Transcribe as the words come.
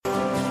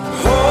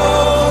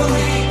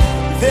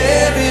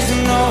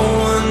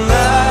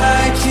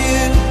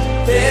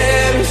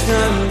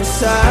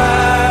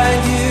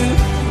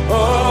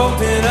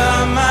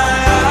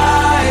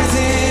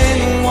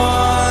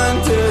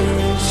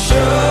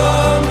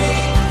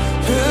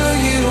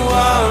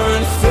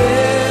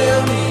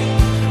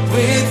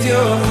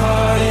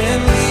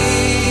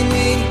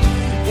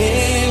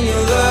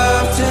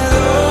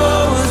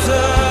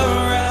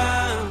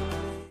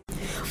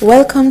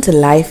Welcome to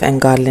Life and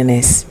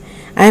Godliness.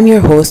 I am your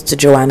host,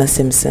 Joanna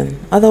Simpson,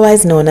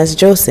 otherwise known as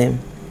Josim.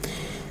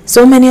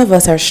 So many of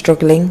us are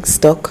struggling,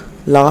 stuck,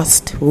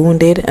 lost,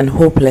 wounded, and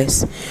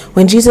hopeless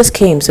when Jesus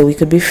came so we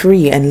could be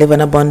free and live an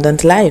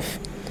abundant life.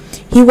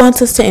 He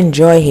wants us to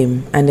enjoy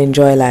Him and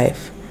enjoy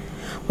life.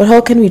 But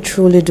how can we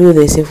truly do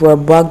this if we're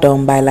bogged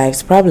down by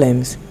life's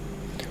problems?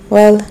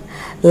 Well,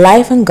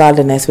 Life and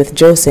Godliness with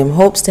Josim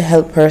hopes to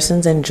help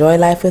persons enjoy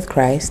life with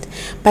Christ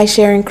by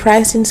sharing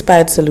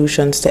Christ-inspired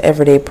solutions to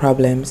everyday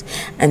problems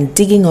and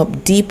digging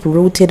up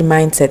deep-rooted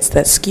mindsets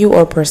that skew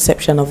our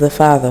perception of the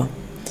Father.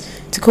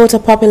 To quote a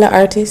popular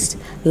artist,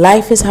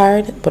 life is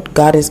hard, but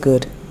God is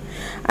good,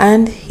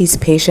 and He's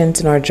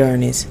patient in our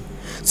journeys.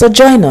 So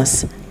join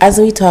us as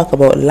we talk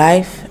about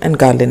life and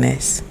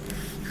godliness.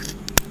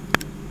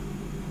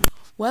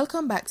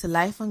 Welcome back to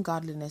Life and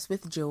Godliness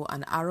with Joe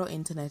on Arrow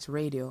Internet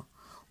Radio.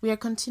 We are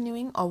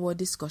continuing our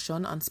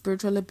discussion on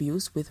spiritual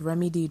abuse with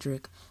Remy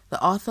Diedrich, the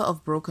author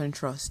of Broken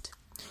Trust.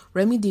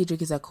 Remy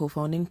Diedrich is a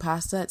co-founding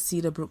pastor at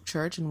Cedar Brook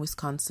Church in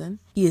Wisconsin.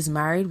 He is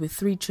married with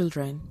 3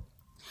 children.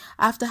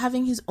 After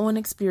having his own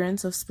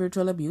experience of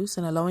spiritual abuse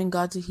and allowing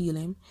God to heal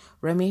him,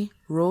 Remy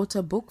wrote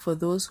a book for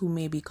those who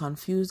may be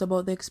confused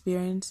about the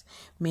experience,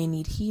 may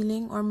need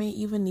healing, or may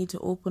even need to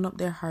open up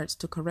their hearts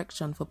to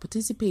correction for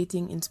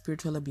participating in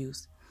spiritual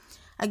abuse.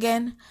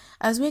 Again,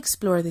 as we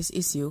explore this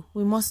issue,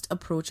 we must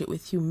approach it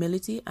with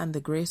humility and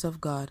the grace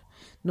of God,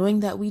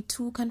 knowing that we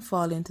too can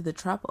fall into the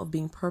trap of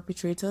being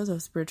perpetrators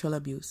of spiritual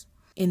abuse.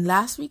 In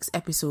last week's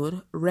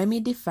episode,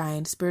 Remy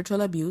defined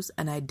spiritual abuse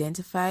and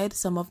identified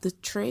some of the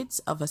traits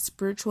of a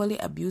spiritually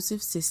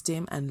abusive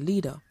system and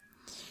leader.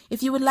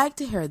 If you would like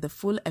to hear the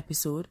full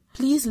episode,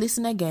 please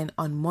listen again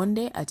on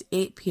Monday at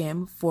 8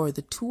 p.m. for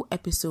the 2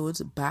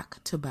 episodes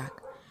back to back.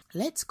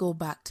 Let's go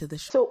back to the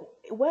show. So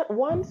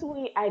once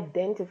we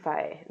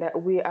identify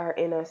that we are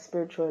in a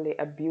spiritually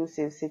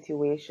abusive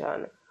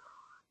situation,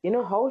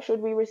 how should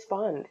we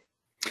respond?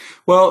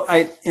 Well,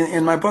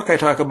 in my book, I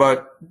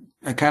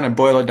kind of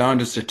boil it down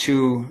just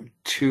to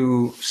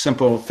two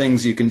simple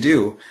things you can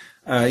do.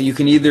 You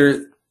can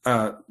either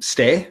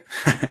stay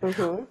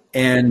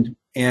and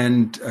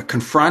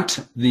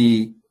confront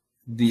the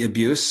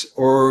abuse,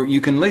 or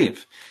you can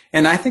leave.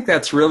 And I think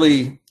that's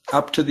really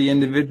up to the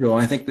individual.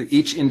 I think that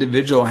each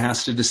individual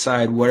has to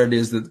decide what it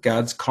is that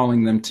God's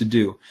calling them to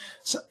do.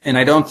 And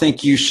I don't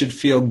think you should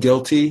feel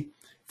guilty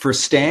for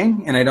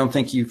staying, and I don't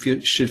think you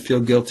should feel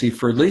guilty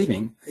for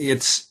leaving.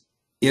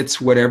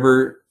 It's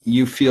whatever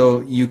you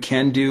feel you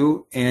can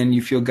do and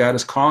you feel God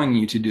is calling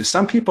you to do.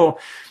 Some people,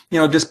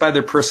 just by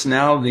their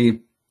personality,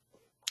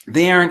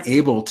 they aren't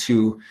able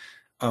to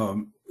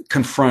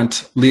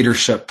confront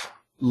leadership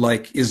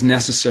like is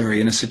necessary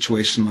in a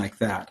situation like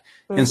that.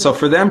 And so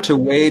for them to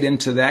wade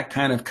into that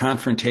kind of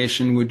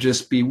confrontation would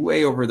just be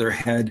way over their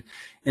head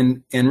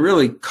and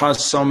really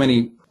cause so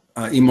many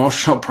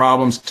emotional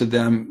problems to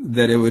them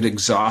that it would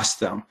exhaust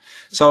them.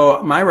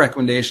 So my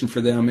recommendation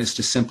for them is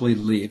to simply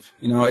leave.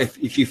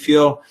 If you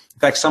feel, in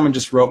fact, someone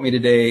just wrote me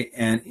today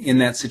and in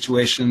that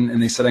situation,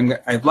 and they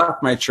said, I've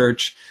left my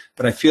church,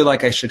 but I feel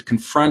like I should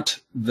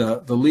confront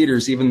the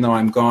leaders even though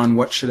I'm gone.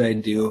 What should I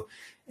do?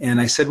 And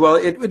I said, well,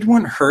 it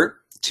wouldn't hurt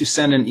to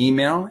send an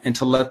email and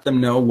to let them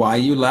know why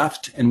you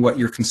left and what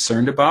you're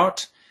concerned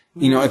about.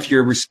 If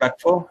you're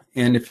respectful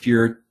and if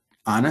you're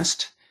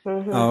honest,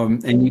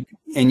 and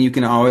you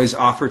can always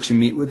offer to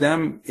meet with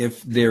them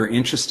if they're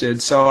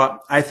interested. So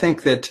I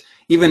think that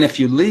even if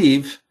you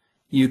leave,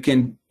 you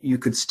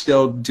could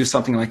still do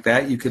something like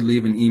that. You could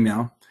leave an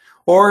email,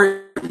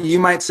 or you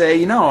might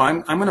say,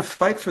 I'm going to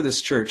fight for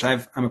this church.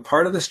 I'm a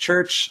part of this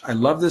church. I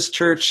love this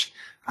church.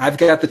 I've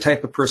got the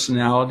type of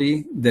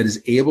personality that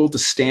is able to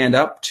stand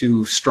up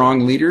to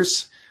strong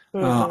leaders.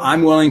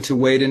 I'm willing to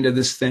wade into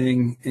this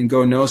thing and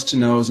go nose to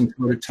nose and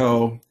toe to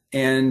toe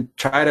and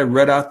try to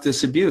red out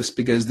this abuse,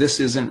 because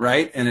this isn't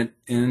right and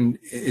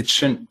it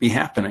shouldn't be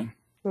happening.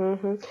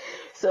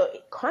 So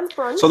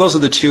those are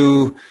the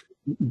 2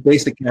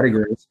 basic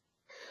categories.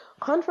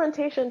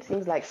 Confrontation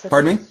seems like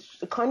Pardon me?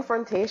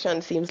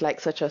 Confrontation seems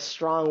like such a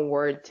strong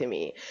word to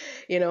me.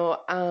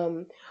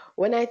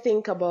 When I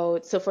think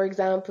about, so for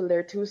example, there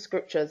are 2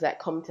 scriptures that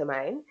come to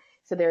mind.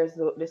 So there's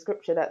the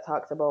scripture that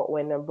talks about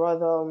when a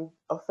brother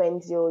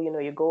offends you,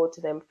 you go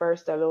to them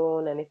first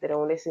alone, and if they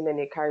don't listen, then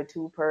you carry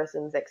 2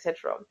 persons,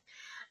 etc.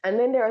 And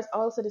then there's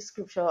also the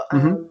scripture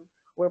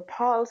where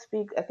Paul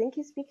speaks, I think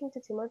he's speaking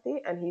to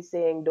Timothy, and he's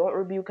saying, don't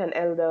rebuke an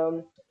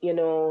elder,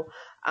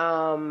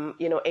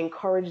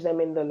 encourage them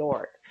in the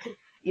Lord.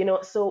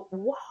 So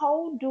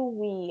how do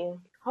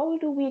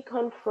we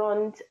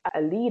confront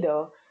a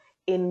leader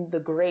in the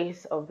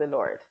grace of the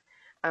Lord,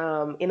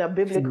 in a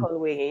biblical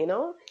way,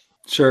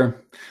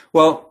 Sure.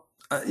 Well,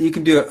 you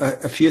can do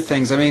a few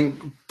things. I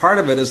mean, part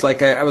of it is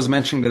like I was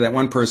mentioning to that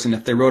one person,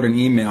 if they wrote an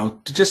email,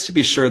 just to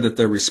be sure that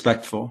they're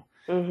respectful.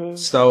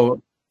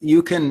 So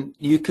you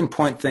can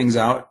point things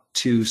out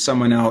to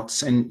someone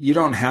else, and you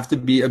don't have to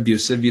be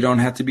abusive. You don't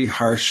have to be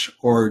harsh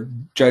or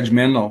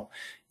judgmental.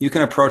 You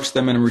can approach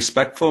them in a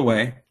respectful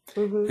way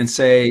and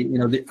say,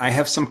 I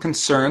have some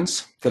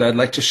concerns that I'd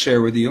like to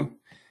share with you.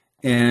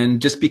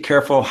 and just be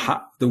careful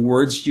how the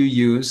words you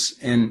use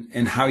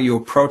and how you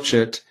approach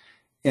it.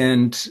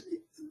 And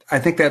I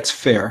think that's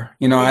fair.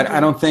 I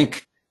don't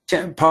think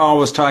Paul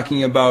was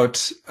talking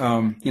about,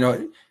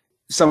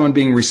 someone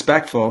being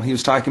respectful. He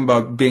was talking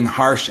about being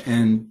harsh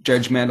and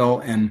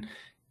judgmental and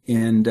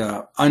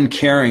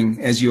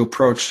uncaring as you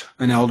approach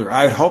an elder.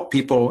 I would hope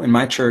people in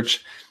my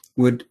church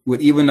would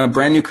even a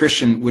brand new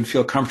Christian would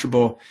feel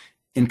comfortable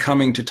in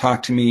coming to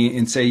talk to me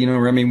and say,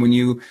 Remy, when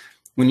you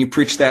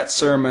preached that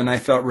sermon, I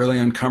felt really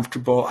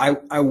uncomfortable.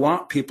 I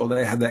want people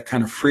that have that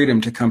kind of freedom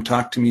to come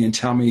talk to me and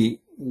tell me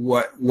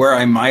where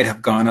I might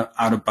have gone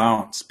out of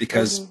bounds,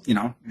 because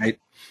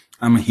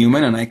I'm a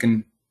human and I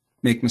can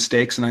make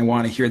mistakes, and I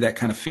want to hear that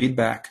kind of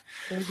feedback.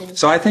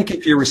 So I think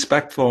if you're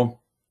respectful,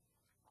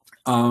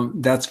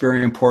 that's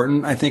very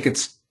important. I think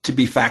it's to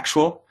be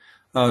factual,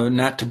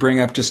 not to bring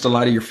up just a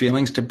lot of your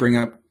feelings, to bring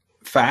up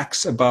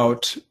facts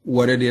about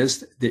what it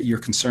is that you're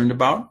concerned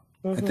about.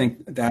 I think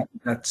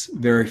that's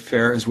very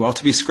fair as well.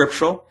 To be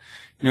scriptural,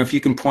 if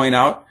you can point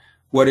out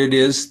what it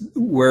is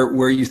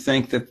where you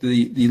think that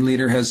the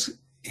leader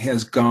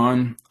has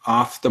gone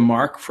off the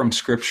mark from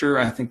Scripture,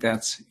 I think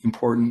that's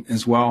important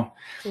as well.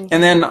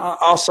 And then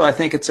also, I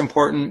think it's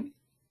important.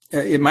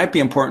 It might be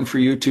important for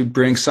you to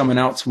bring someone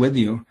else with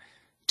you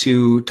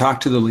to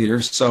talk to the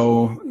leader.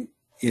 So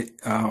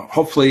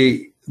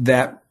hopefully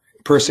that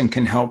person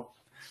can help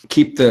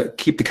keep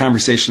the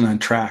conversation on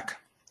track.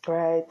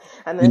 Right.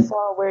 And I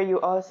saw where you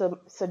also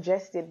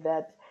suggested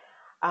that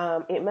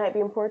it might be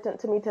important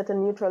to meet at a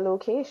neutral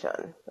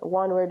location,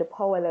 one where the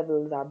power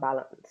levels are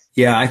balanced.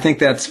 Yeah, I think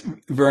that's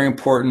very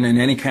important in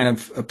any kind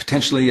of a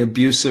potentially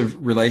abusive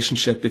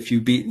relationship. If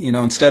you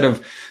instead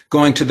of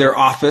going to their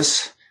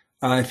office,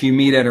 if you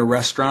meet at a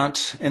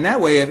restaurant, and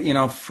that way,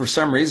 for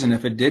some reason,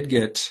 if it did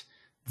get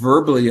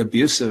verbally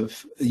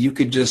abusive, you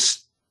could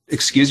just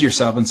excuse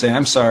yourself and say,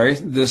 I'm sorry,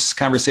 this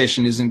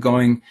conversation isn't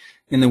going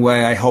in the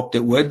way I hoped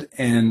it would,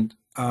 and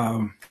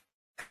have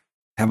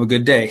a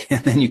good day.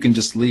 And then you can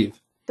just leave.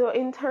 So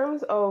in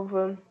terms of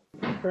our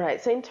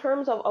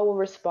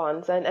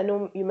response, and I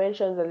know you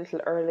mentioned a little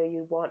earlier,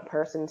 you want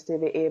persons to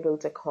be able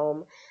to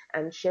come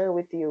and share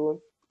with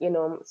you,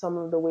 some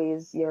of the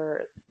ways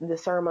the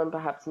sermon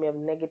perhaps may have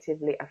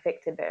negatively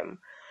affected them.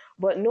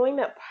 But knowing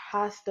that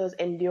pastors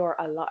endure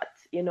a lot,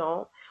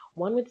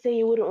 one would say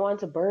you wouldn't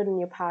want to burden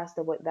your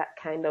pastor with that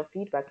kind of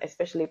feedback,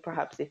 especially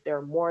perhaps if there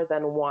are more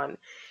than one.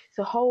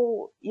 So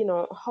how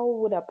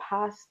would a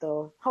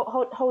pastor,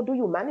 how do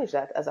you manage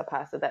that as a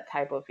pastor, that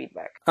type of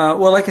feedback?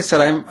 Well, like I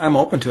said, I'm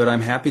open to it.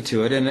 I'm happy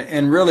to it.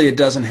 And really it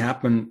doesn't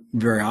happen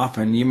very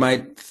often. You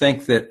might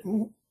think that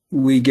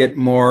we get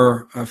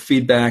more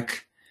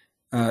feedback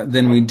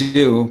than we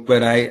do,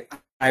 but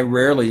I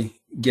rarely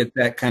get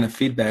that kind of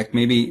feedback.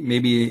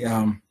 Maybe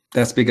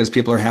that's because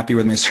people are happy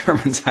with my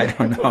sermons. I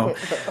don't know.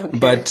 Okay.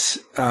 But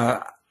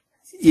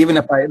even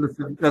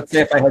let's say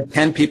if I had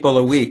 10 people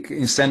a week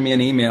send me an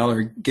email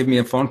or give me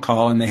a phone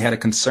call and they had a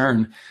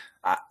concern,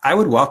 I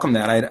would welcome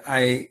that.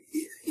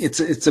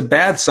 It's a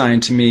bad sign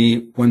to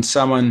me when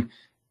someone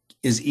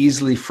is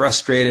easily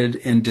frustrated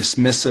and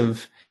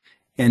dismissive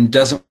and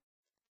doesn't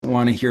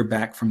want to hear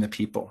back from the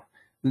people.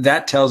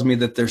 That tells me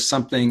that there's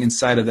something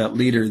inside of that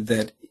leader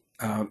that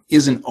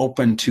isn't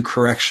open to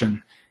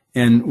correction.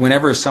 And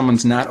whenever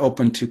someone's not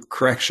open to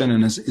correction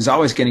and is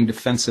always getting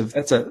defensive,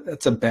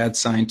 that's a bad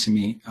sign to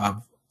me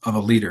of a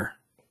leader.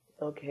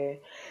 Okay.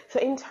 So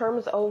in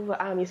terms of,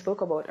 you spoke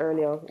about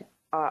earlier,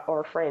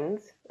 our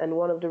friends, and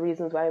one of the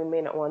reasons why we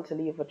may not want to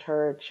leave a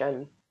church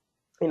and,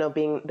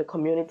 being the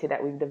community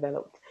that we've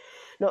developed.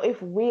 Now, if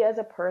we as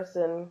a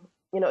person,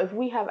 if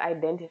we have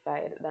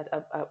identified that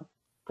a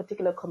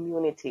particular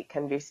community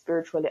can be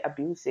spiritually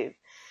abusive,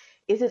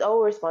 is it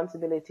our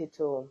responsibility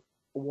to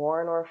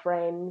warn our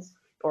friends?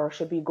 Or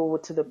should we go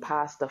to the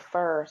pastor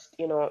first?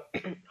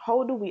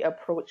 How do we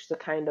approach the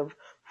kind of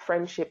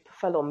friendship,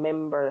 fellow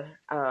member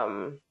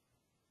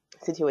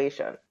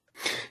situation?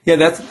 Yeah,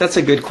 that's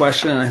a good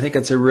question, and I think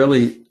it's a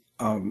really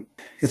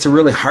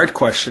hard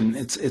question.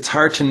 It's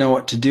hard to know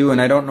what to do, and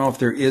I don't know if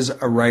there is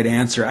a right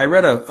answer. I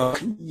read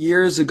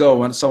years ago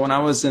when I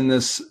was in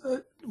this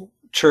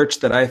church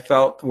that I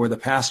felt where the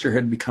pastor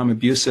had become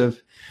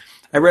abusive.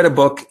 I read a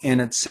book and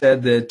it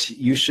said that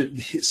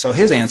so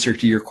his answer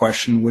to your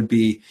question would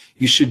be,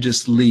 you should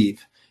just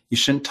leave. You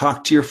shouldn't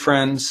talk to your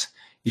friends.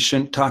 You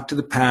shouldn't talk to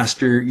the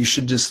pastor. You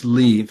should just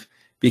leave.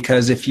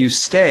 Because if you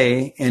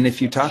stay and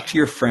if you talk to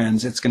your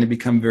friends, it's going to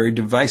become very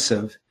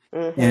divisive.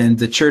 Mm-hmm. And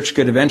the church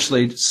could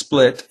eventually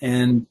split,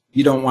 and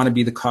you don't want to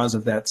be the cause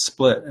of that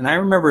split. And I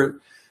remember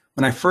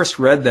when I first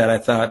read that, I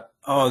thought,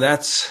 oh,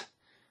 that's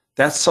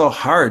so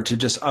hard to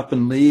just up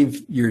and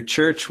leave your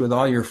church with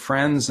all your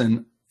friends,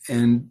 and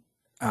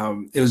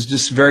it was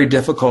just very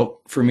difficult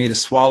for me to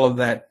swallow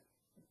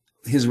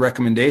his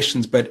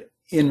recommendations. But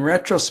in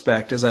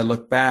retrospect, as I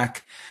look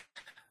back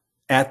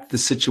at the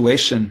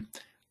situation,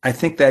 I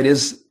think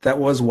that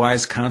was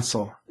wise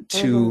counsel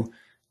to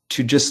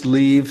just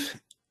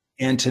leave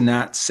and to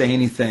not say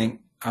anything.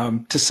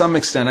 To some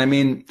extent, I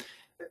mean,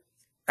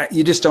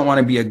 you just don't want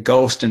to be a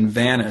ghost and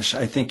vanish.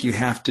 I think you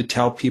have to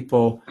tell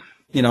people,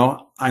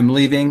 I'm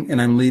leaving,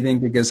 and I'm leaving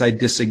because I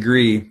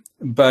disagree.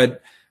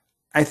 But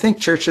I think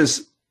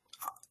churches,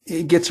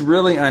 it gets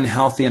really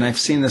unhealthy, and I've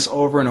seen this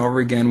over and over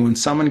again. When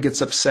someone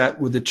gets upset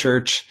with the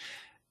church,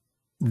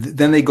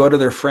 then they go to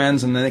their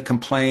friends and then they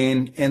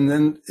complain. And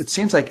then it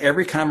seems like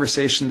every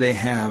conversation they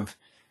have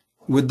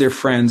with their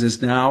friends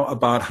is now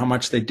about how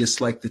much they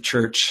dislike the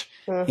church.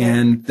 Mm-hmm.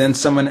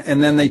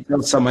 And then they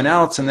tell someone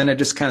else, and then it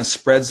just kind of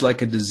spreads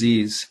like a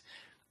disease.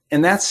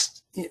 And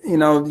that's,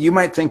 you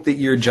might think that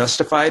you're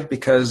justified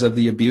because of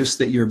the abuse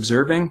that you're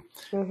observing.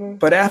 Mm-hmm.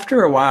 But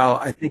after a while,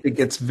 I think it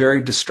gets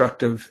very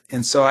destructive.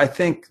 And so I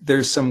think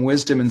there's some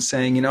wisdom in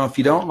saying, if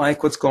you don't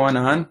like what's going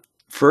on,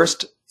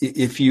 first,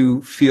 if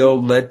you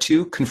feel led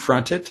to,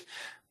 confront it.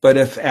 But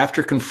if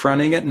after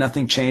confronting it,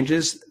 nothing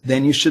changes,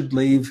 then you should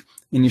leave,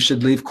 and you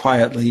should leave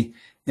quietly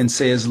and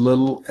say as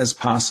little as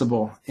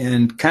possible,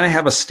 and kind of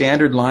have a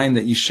standard line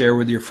that you share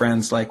with your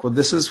friends, like, well,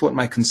 this is what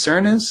my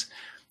concern is,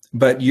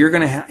 but you're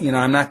going to,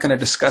 I'm not going to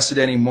discuss it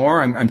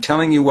anymore. I'm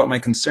telling you what my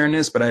concern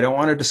is, but I don't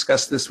want to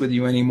discuss this with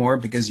you anymore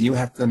because you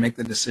have to make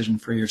the decision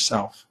for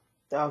yourself.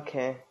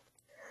 Okay.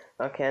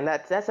 And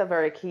that's a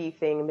very key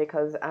thing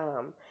because,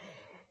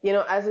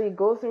 as we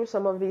go through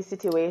some of these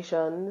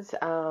situations,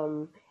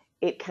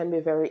 it can be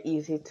very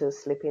easy to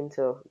slip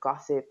into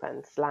gossip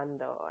and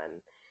slander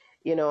and,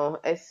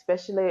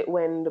 especially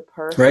when the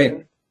person,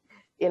 right.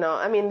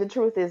 The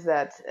truth is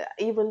that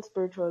even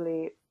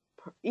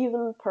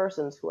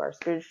persons who are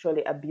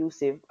spiritually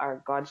abusive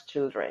are God's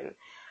children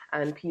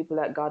and people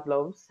that God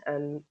loves.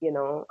 And,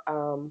 the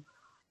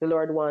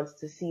Lord wants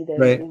to see them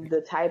live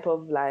the type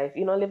of life,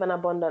 live an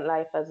abundant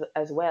life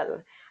as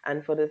well.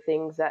 And for the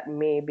things that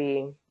may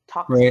be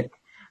toxic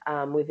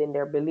within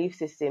their belief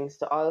systems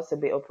to also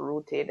be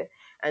uprooted.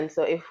 And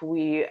so if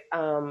we,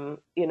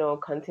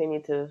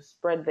 continue to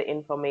spread the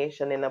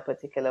information in a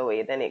particular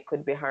way, then it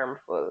could be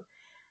harmful.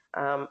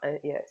 And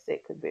yes,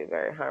 it could be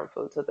very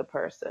harmful to the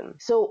person.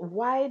 So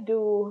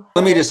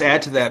let me just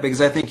add to that,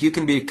 because I think you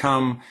can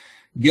become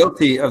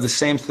guilty of the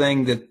same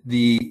thing that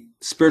the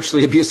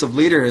spiritually abusive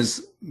leader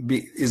is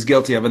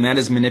guilty of, and that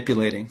is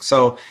manipulating.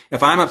 So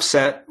if I'm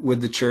upset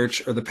with the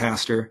church or the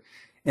pastor,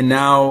 and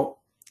now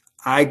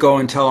I go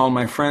and tell all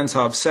my friends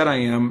how upset I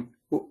am,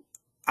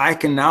 I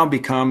can now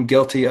become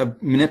guilty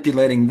of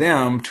manipulating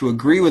them to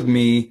agree with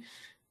me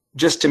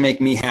just to make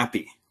me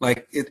happy.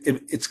 Like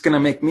it's going to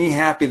make me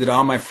happy that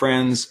all my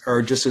friends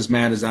are just as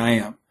mad as I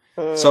am.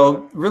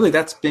 So really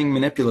that's being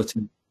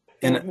manipulative,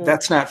 and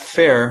that's not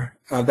fair.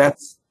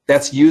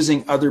 That's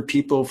using other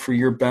people for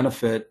your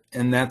benefit,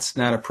 and that's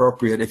not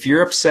appropriate. If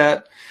you're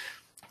upset,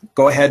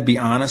 go ahead, be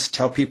honest,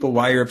 tell people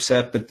why you're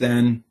upset, but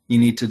then you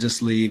need to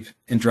just leave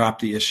and drop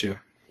the issue.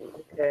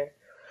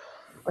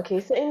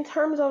 Okay, so in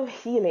terms of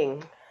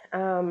healing,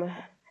 I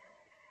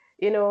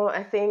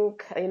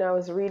think, I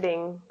was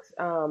reading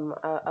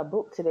a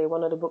book today,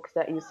 one of the books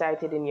that you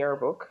cited in your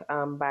book,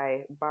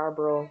 by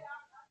Barbara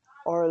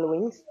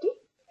Orlowinski.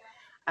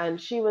 And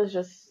she was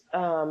just,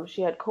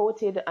 she had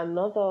quoted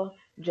another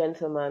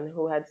gentleman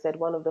who had said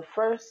one of the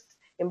first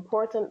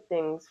important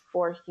things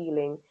for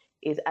healing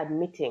is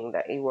admitting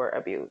that you were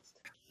abused.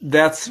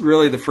 That's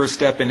really the first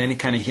step in any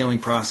kind of healing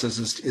process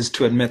is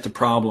to admit the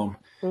problem.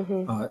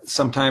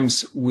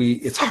 Sometimes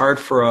it's hard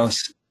for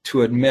us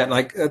to admit,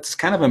 like it's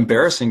kind of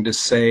embarrassing to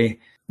say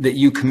that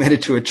you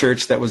committed to a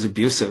church that was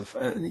abusive.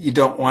 You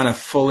don't want to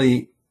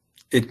fully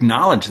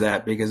acknowledge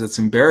that because it's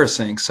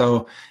embarrassing.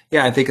 So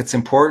yeah, I think it's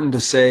important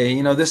to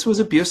say, this was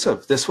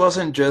abusive. This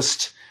wasn't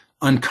just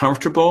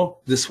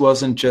uncomfortable. This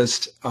wasn't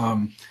just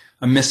a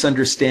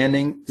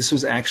misunderstanding. This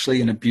was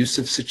actually an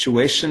abusive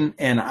situation,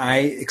 and I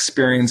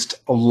experienced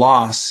a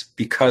loss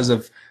because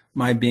of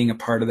my being a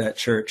part of that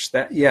church.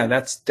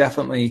 That's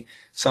definitely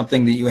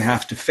something that you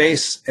have to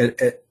face,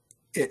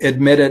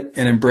 admit it,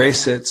 and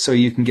embrace it so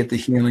you can get the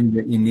healing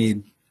that you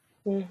need.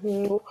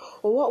 Well,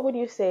 what would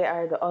you say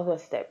are the other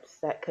steps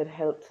that could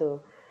help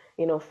to,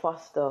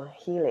 foster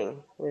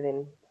healing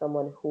within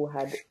someone who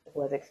has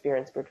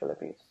experienced spiritual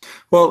abuse?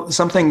 Well,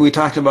 something we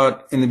talked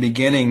about in the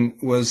beginning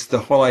was the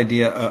whole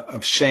idea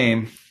of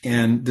shame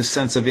and the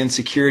sense of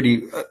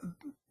insecurity.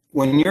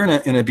 When you're in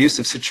an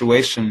abusive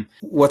situation,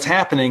 what's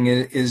happening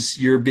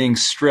is you're being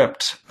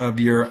stripped of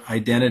your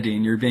identity,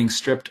 and you're being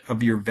stripped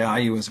of your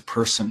value as a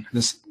person.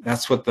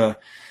 That's what the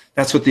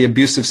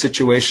abusive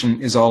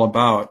situation is all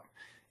about.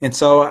 And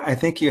so I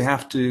think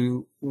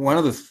one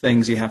of the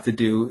things you have to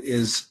do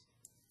is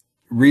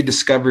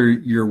rediscover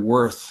your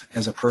worth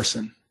as a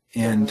person,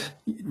 and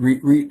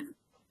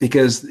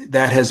because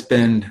that has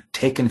been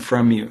taken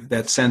from you,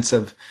 that sense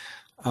of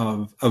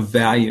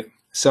value.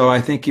 So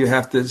I think you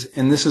have to,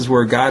 and this is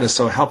where God is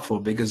so helpful,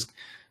 because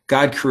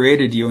God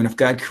created you, and if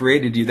God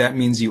created you, that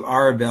means you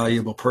are a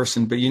valuable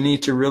person, but you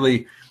need to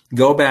really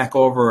go back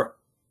over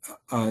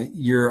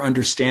your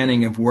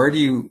understanding of where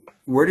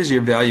does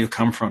your value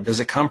come from? Does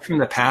it come from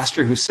the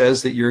pastor who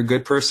says that you're a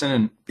good person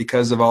and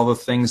because of all the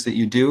things that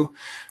you do?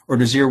 Or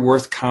does your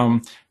worth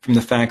come from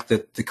the fact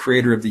that the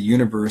creator of the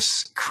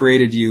universe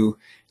created you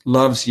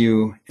loves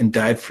you and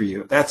died for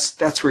you.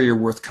 That's where your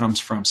worth comes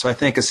from. So I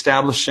think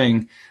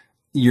establishing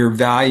your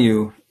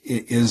value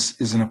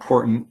is an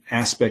important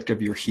aspect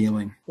of your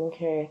healing.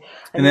 Okay.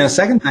 And then a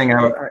second thing,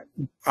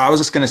 I was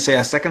just going to say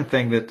a second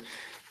thing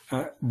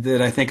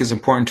that I think is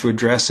important to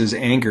address is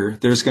anger.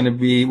 There's going to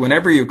be,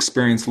 whenever you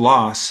experience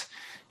loss,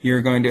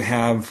 you're going to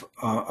have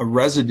a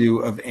residue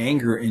of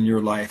anger in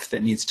your life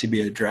that needs to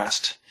be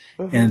addressed.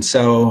 Mm-hmm. And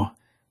so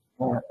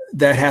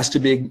that has to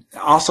be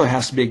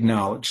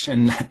acknowledged.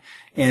 And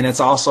it's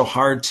also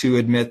hard to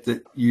admit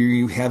that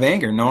you have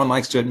anger. No one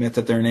likes to admit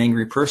that they're an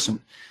angry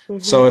person.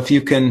 Mm-hmm. So if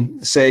you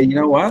can say, you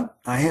know what,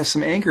 I have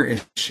some anger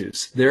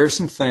issues. There are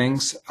some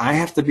things I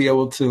have to be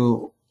able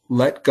to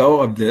let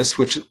go of this,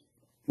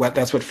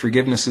 that's what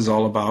forgiveness is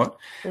all about.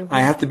 Mm-hmm.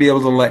 I have to be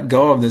able to let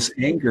go of this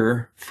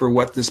anger for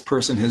what this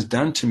person has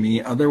done to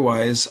me.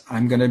 Otherwise,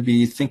 I'm going to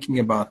be thinking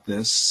about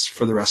this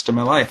for the rest of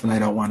my life, and I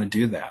don't want to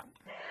do that.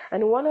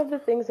 And one of the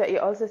things that you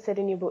also said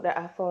in your book that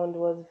I found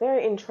was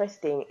very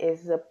interesting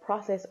is the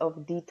process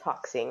of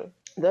detoxing.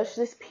 There's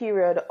this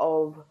period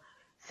of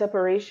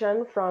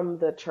separation from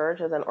the church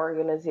as an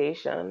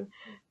organization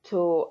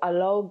to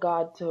allow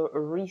God to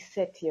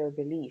reset your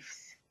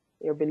beliefs,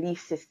 your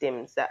belief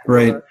systems that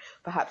were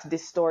perhaps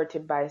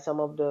distorted by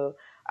some of the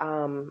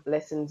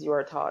lessons you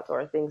were taught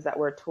or things that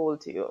were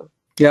told to you.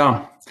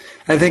 Yeah,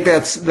 I think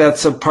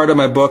that's a part of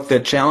my book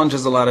that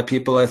challenges a lot of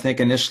people. I think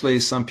initially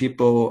some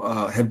people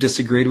have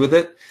disagreed with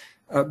it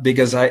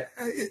because I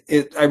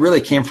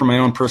really came from my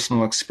own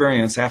personal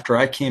experience. After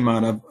I came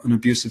out of an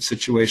abusive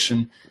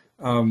situation,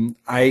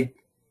 I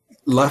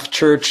left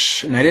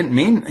church, and I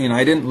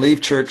didn't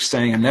leave church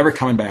saying I'm never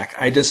coming back.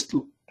 I just,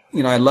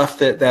 I left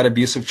that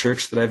abusive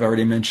church that I've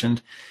already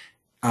mentioned,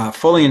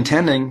 fully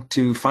intending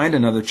to find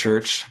another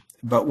church.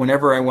 But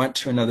whenever I went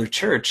to another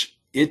church,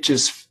 it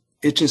just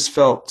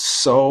felt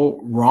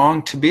so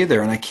wrong to be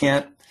there. And I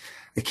can't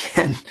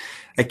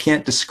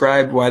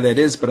describe why that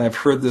is, but I've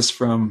heard this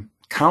from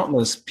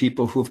countless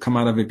people who've come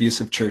out of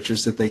abusive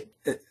churches that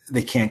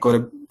they can't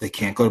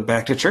go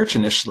back to church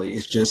initially.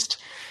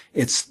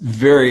 It's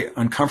very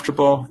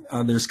uncomfortable.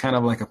 There's kind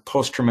of like a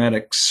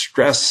post-traumatic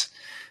stress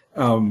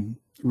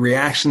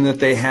reaction that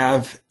they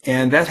have.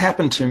 And that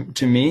happened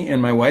to me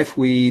and my wife.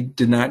 We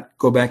did not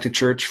go back to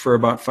church for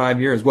about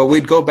 5 years. Well,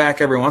 we'd go back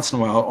every once in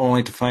a while,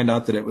 only to find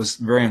out that it was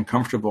very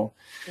uncomfortable.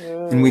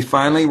 And we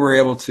finally were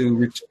able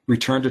to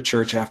return to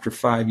church after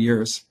 5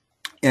 years.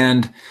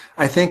 And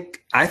I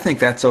think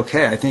that's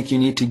okay. I think you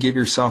need to give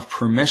yourself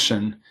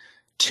permission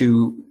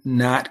to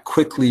not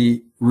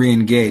quickly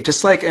re-engage.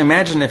 Just like,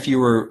 imagine if you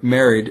were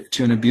married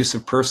to an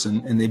abusive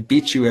person and they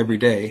beat you every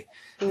day,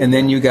 and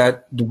then you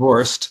got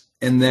divorced,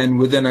 and then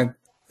within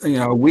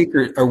a week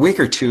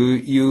or two,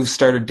 you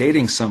started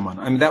dating someone.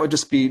 I mean, that would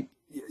just be,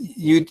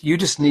 you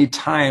just need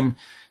time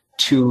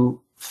to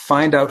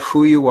find out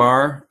who you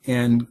are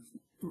and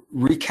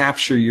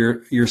recapture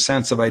your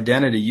sense of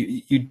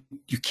identity.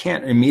 You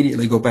can't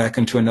immediately go back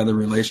into another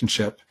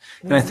relationship.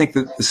 And I think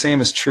that the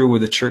same is true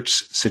with a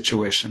church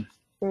situation.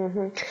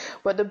 Mm-hmm.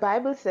 But the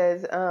Bible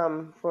says,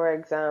 for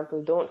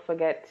example, don't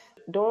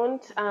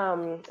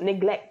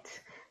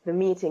neglect the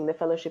meeting, the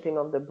fellowshipping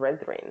of the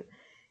brethren.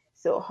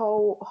 So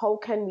how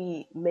can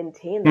we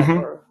maintain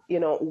that,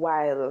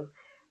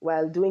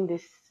 while doing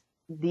this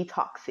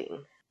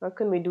detoxing? How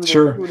can we do this?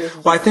 Sure.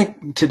 Well, I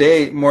think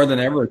today more than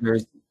ever,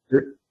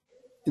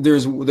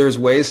 there's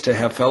ways to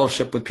have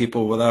fellowship with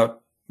people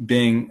without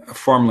being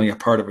formally a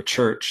part of a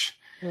church.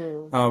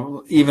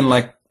 Even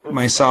like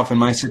myself in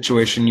my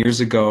situation years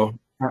ago,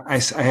 I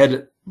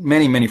had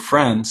many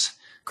friends,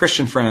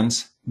 Christian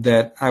friends,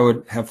 that I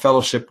would have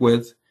fellowship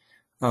with.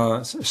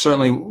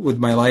 Certainly with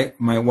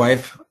my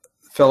wife,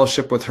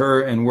 fellowship with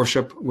her and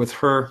worship with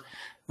her.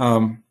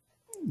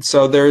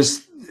 So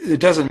it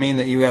doesn't mean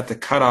that you have to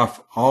cut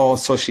off all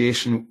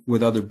association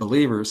with other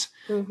believers.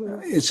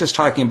 Mm-hmm. It's just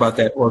talking about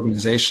that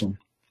organization,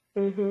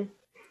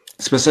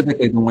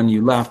 specifically the one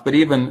you left. But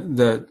even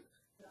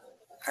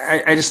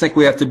I just think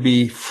we have to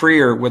be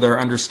freer with our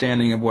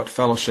understanding of what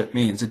fellowship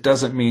means. It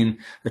doesn't mean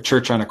a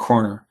church on a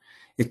corner.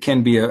 It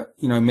can be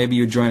maybe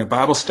you join a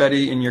Bible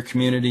study in your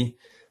community.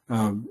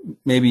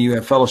 Maybe you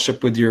have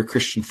fellowship with your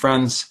Christian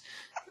friends.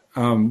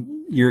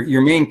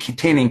 You're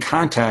maintaining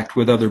contact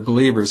with other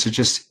believers. It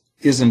just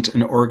isn't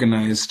an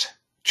organized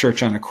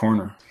church on a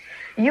corner.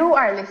 You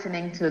are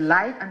listening to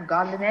Life and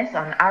Godliness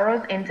on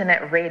Arrows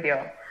Internet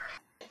Radio.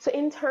 So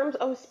in terms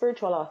of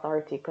spiritual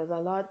authority, because a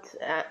lot,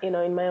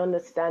 in my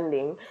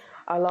understanding,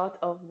 a lot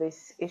of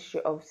this issue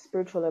of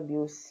spiritual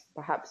abuse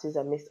perhaps is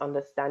a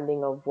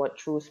misunderstanding of what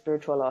true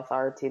spiritual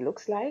authority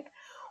looks like.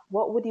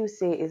 What would you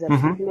say is a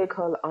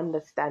biblical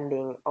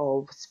understanding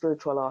of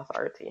spiritual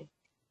authority?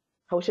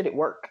 How should it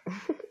work?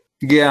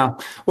 Yeah.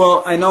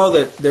 Well, I know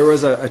that there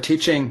was a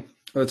teaching,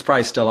 it's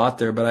probably still out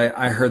there, but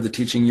I heard the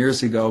teaching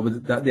years ago,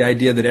 but the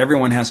idea that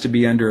everyone has to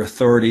be under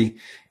authority,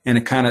 and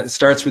it kind of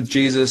starts with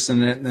Jesus,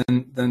 and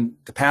then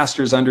the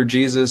pastor's under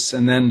Jesus,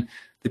 and then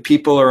the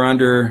people are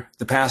under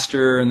the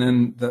pastor, and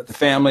then the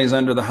family is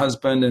under the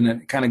husband, and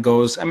it kind of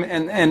goes. I mean,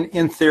 and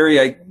in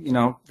theory,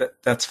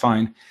 that's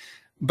fine.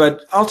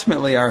 but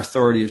ultimately our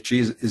authority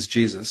is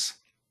Jesus.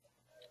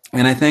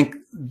 And I think,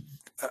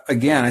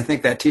 again, I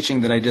think that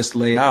teaching that I just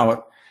laid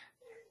out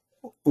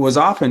was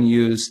often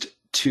used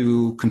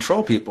to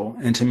control people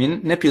and to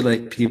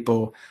manipulate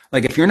people.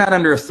 Like if you're not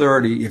under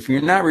authority, if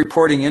you're not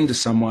reporting into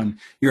someone,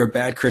 you're a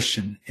bad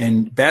Christian,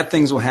 and bad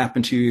things will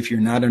happen to you if you're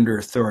not under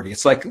authority.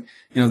 It's like,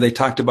 they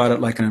talked about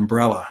it like an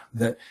umbrella,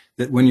 that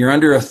when you're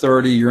under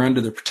authority, you're under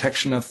the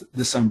protection of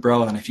this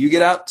umbrella. And if you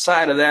get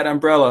outside of that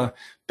umbrella,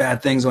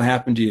 bad things will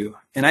happen to you.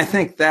 And I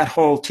think that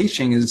whole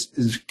teaching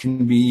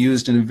can be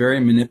used in a very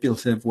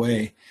manipulative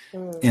way,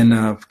 in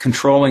a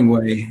controlling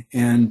way,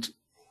 and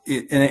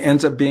it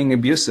ends up being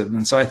abusive.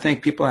 And so I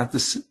think people have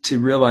to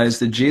realize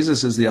that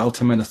Jesus is the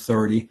ultimate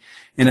authority.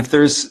 And if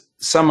there's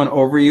someone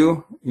over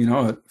you,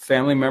 a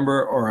family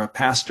member or a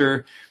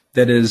pastor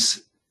that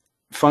is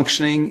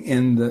functioning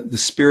in the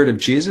spirit of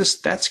Jesus,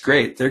 that's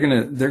great. They're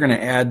gonna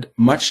add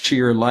much to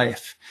your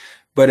life.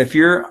 But if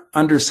you're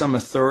under some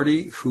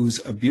authority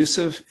who's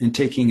abusive and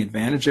taking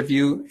advantage of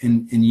you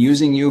and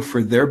using you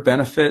for their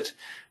benefit,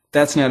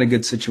 that's not a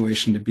good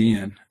situation to be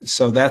in.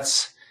 So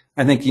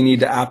I think you need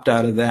to opt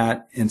out of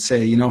that and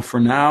say, for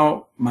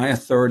now, my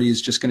authority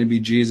is just going to be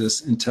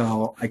Jesus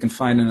until I can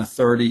find an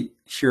authority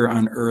here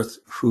on earth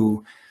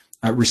who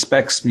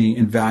respects me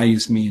and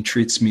values me and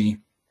treats me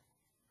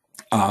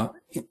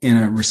in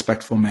a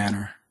respectful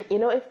manner.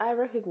 If I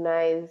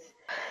recognize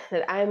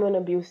that I'm an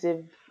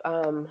abusive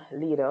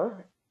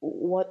leader,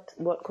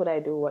 what could I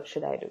do? What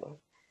should I do?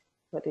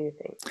 What do you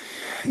think?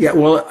 Yeah,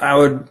 well,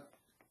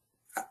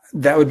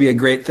 that would be a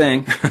great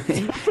thing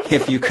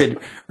if you could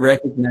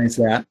recognize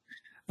that.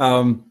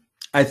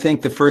 I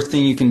think the first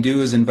thing you can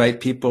do is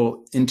invite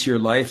people into your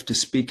life, to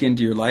speak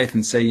into your life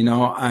and say,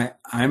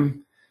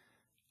 I'm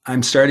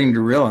starting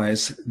to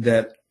realize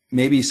that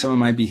maybe some of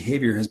my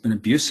behavior has been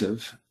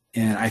abusive,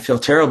 and I feel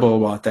terrible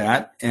about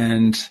that.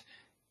 And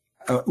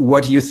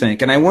what do you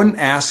think? And I wouldn't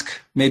ask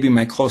maybe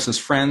my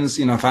closest friends,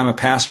 if I'm a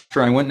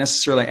pastor, I wouldn't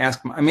necessarily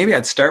ask, maybe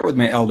I'd start with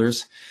my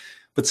elders,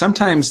 but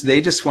sometimes they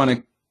just want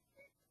to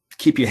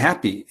keep you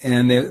happy.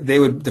 And they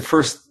would,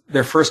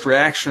 their first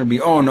reaction would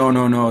be, oh,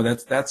 no,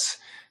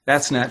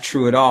 that's not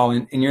true at all.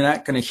 And you're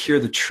not going to hear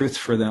the truth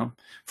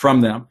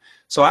from them.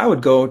 So I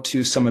would go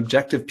to some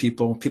objective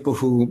people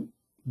who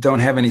don't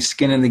have any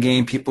skin in the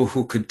game, people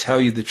who could tell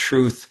you the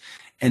truth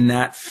and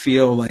not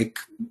feel like,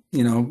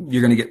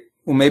 you're going to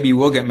maybe you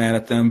will get mad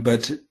at them,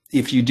 but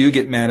if you do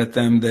get mad at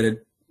them,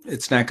 that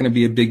it's not going to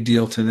be a big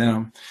deal to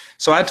them.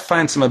 So I'd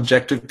find some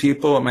objective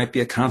people. It might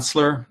be a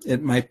counselor.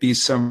 It might be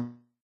some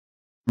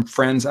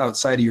friends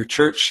outside of your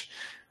church.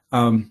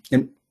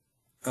 There's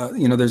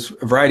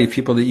a variety of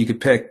people that you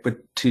could pick, but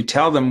to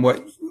tell them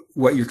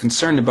what you're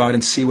concerned about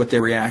and see what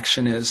their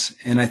reaction is.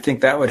 And I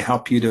think that would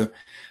help you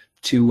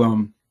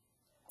to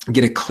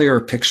get a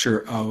clearer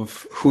picture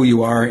of who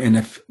you are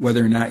and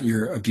whether or not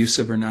you're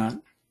abusive or not.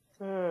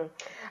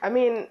 I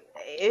mean,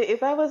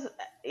 if I was,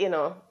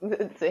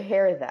 to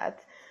hear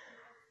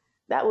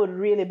that would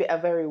really be a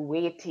very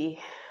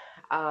weighty,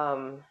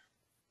 a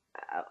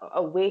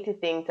weighty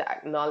thing to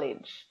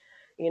acknowledge.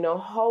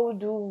 How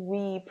do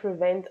we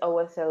prevent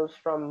ourselves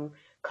from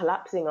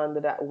collapsing under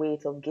that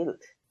weight of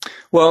guilt?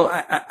 Well,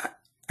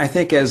 I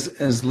think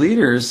as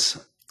leaders,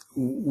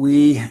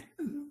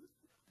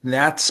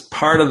 that's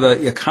part of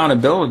the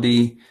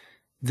accountability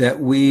that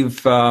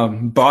we've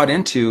bought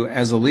into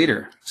as a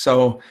leader.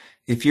 So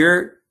if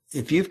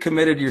you've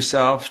committed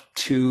yourself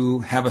to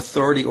have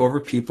authority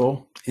over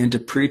people and to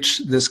preach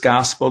this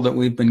gospel that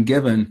we've been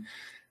given,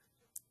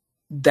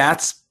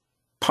 that's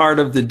part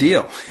of the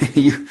deal.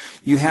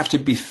 You have to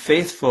be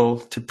faithful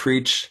to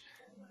preach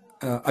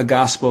a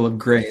gospel of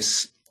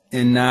grace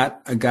and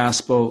not a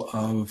gospel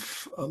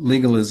of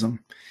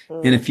legalism.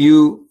 And if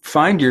you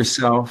find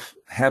yourself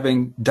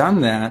having done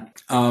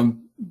that,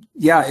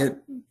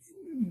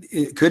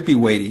 it could be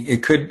weighty.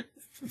 It could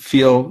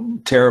feel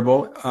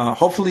terrible.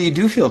 Hopefully you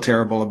do feel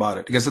terrible about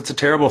it, because it's a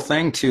terrible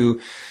thing to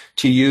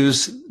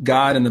use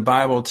God and the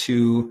Bible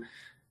to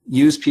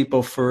use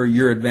people for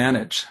your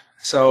advantage.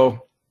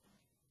 So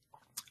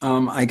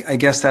I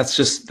guess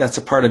that's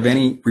a part of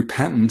any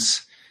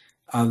repentance.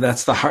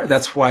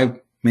 That's why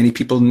many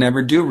people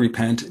never do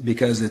repent,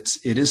 because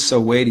it is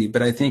so weighty.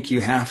 But I think you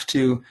have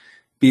to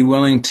be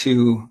willing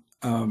to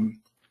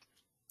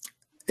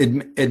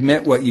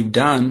admit what you've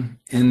done,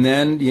 and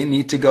then you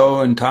need to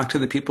go and talk to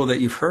the people that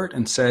you've hurt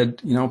and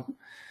said,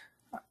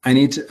 I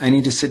need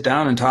to sit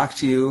down and talk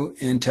to you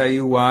and tell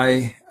you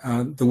why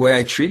the way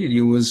I treated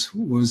you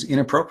was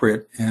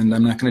inappropriate, and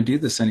I'm not going to do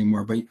this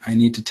anymore. But I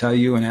need to tell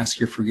you and ask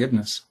your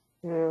forgiveness.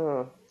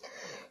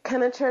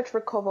 Can a church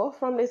recover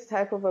from this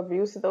type of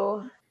abuse,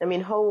 though? I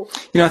mean, how?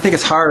 I think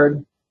it's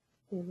hard.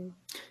 Mm-hmm.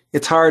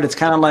 It's hard. It's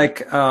kind of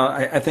like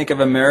I think of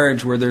a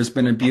marriage where there's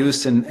been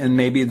abuse, and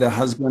maybe the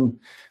husband,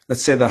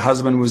 let's say the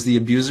husband was the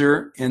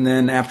abuser, and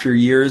then after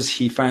years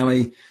he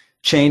finally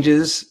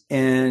changes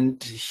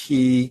and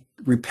he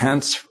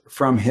repents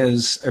from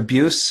his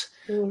abuse.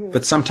 Mm-hmm.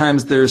 But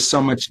sometimes there's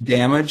so much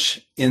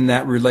damage in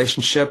that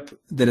relationship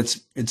that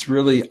it's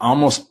really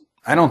almost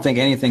I don't think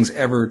anything's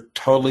ever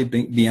totally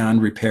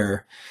beyond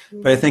repair,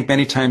 but I think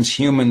many times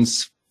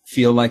humans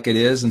feel like it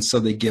is, and so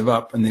they give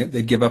up, and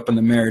they give up on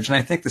the marriage. And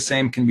I think the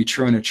same can be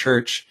true in a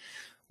church,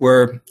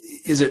 where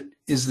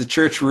is the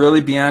church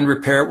really beyond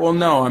repair? Well,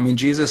 no. I mean,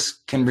 Jesus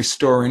can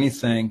restore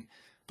anything,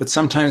 but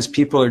sometimes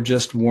people are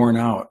just worn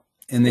out,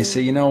 and they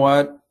say, you know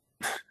what,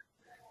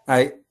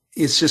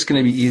 it's just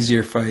going to be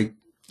easier if I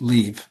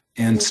leave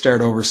and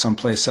start over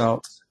someplace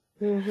else.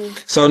 Mm-hmm.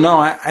 So no,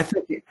 I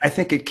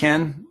think it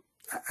can.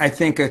 I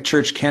think a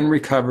church can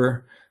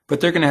recover, but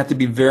they're going to have to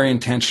be very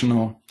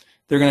intentional.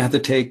 They're going to have to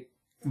take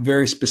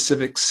very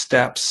specific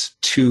steps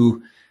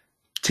to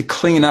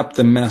clean up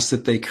the mess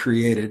that they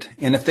created.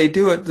 And if they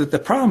do it, the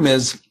problem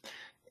is,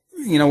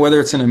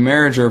 whether it's in a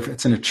marriage or if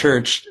it's in a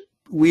church,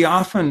 we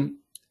often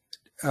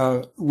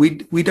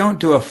we don't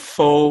do a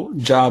full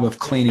job of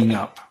cleaning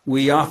up.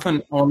 We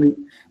often only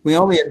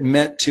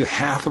admit to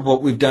half of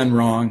what we've done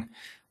wrong.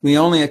 We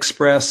only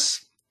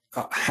express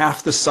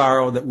half the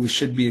sorrow that we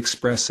should be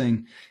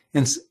expressing,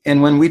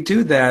 and when we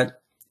do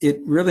that,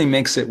 it really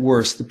makes it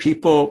worse. The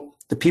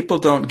people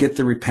don't get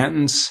the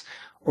repentance,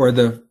 or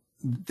they're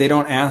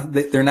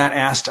not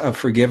asked of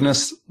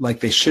forgiveness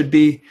like they should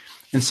be,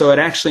 and so it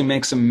actually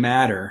makes them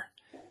madder.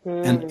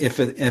 And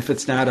if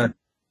it's not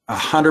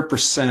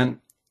 100%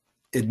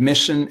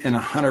 admission and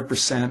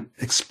 100%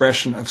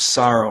 expression of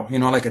sorrow,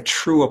 like a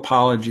true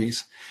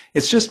apologies,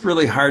 it's just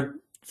really hard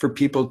for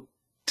people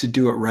to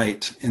do it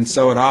right, and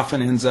so it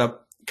often ends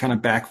up kind of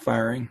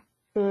backfiring.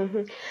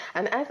 Mm-hmm.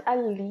 And as a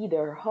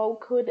leader, how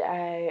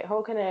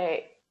can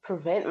I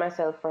prevent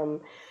myself from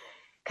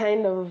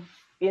kind of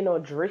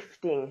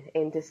drifting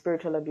into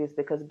spiritual abuse?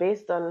 Because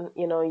based on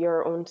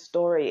your own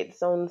story, it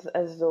sounds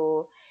as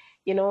though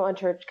a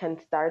church can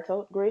start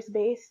out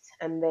grace-based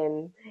and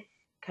then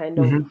kind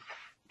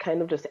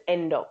of just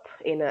end up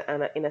in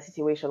a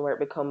situation where it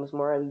becomes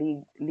more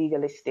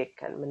legalistic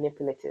and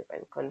manipulative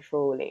and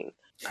controlling.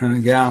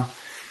 Yeah.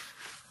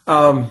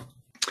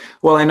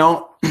 Well, I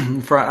know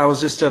I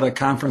was just at a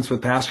conference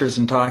with pastors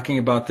and talking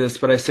about this,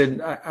 but I said,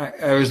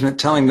 I was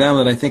telling them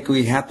that I think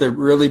we have to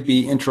really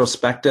be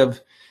introspective,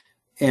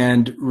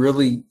 and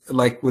really,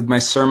 like with my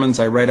sermons,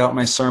 I write out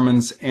my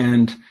sermons,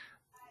 and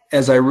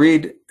as I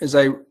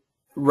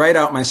write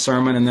out my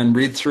sermon and then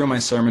read through my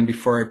sermon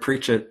before I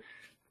preach it,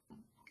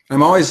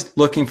 I'm always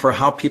looking for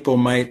how people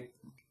might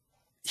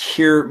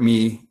hear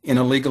me in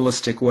a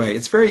legalistic way.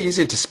 It's very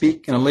easy to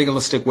speak in a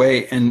legalistic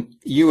way, and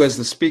you as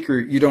the speaker,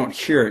 you don't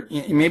hear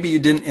it. Maybe you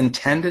didn't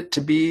intend it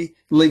to be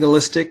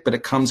legalistic, but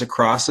it comes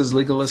across as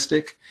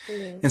legalistic.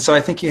 Mm-hmm. And so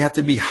I think you have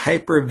to be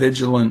hyper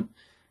vigilant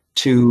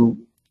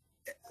in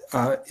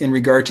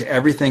regard to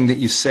everything that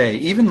you say,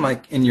 even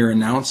like in your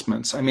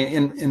announcements. I mean,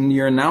 in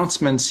your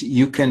announcements,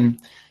 you can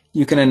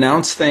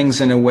announce things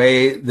in a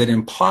way that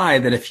imply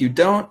that if you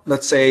don't,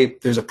 let's say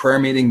there's a prayer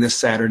meeting this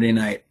Saturday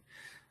night,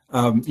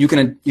 you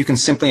can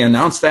simply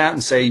announce that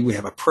and say, we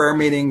have a prayer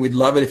meeting. We'd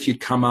love it if you'd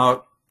come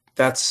out.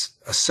 That's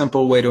a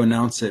simple way to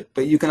announce it.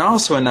 But you can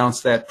also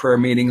announce that prayer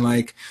meeting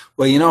like,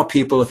 well,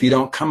 people, if you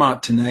don't come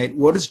out tonight,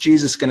 what is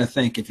Jesus going to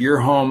think if you're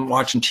home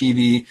watching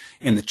TV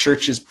and the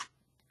church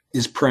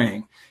is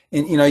praying?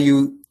 And,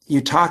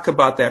 you talk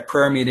about that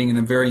prayer meeting in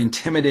a very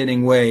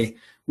intimidating way,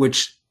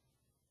 which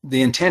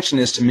the intention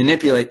is to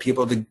manipulate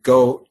people to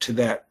go to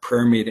that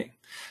prayer meeting.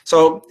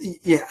 So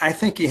yeah, I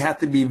think you have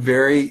to be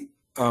very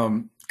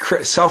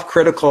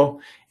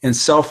self-critical and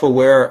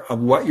self-aware of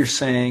what you're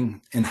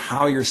saying and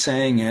how you're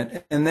saying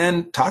it, and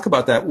then talk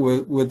about that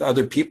with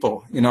other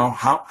people.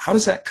 How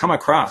does that come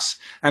across?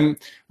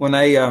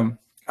 When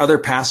other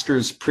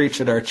pastors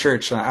preach at our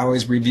church, I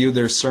always review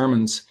their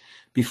sermons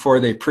before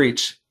they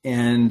preach,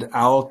 and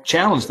I'll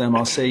challenge them.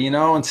 I'll say,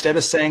 instead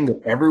of saying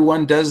that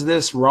everyone does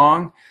this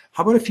wrong,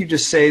 how about if you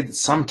just say that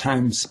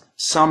sometimes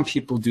some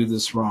people do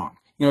this wrong?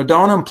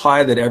 Don't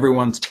imply that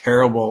everyone's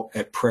terrible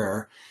at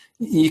prayer.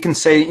 You can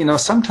say,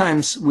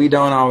 sometimes we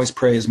don't always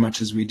pray as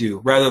much as we do,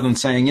 rather than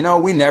saying,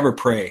 we never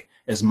pray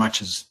as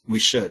much as we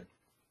should.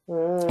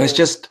 It's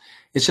just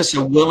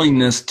a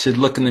willingness to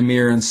look in the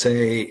mirror and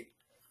say,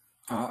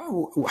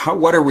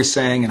 what are we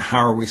saying and how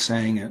are we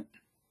saying it?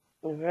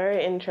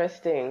 Very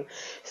interesting.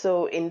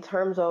 So in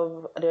terms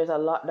of, there's a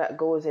lot that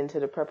goes into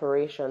the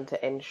preparation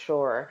to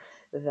ensure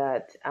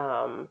that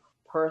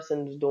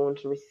persons don't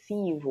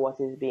receive what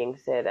is being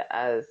said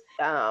as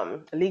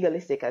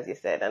legalistic, as you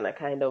said, and a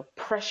kind of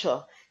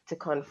pressure to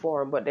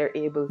conform, but they're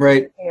able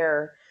to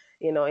hear,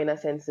 in a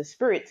sense, the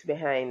spirit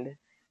behind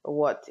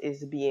what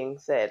is being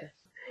said.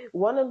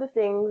 One of the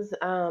things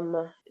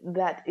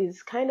that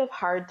is kind of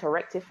hard to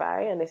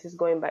rectify, and this is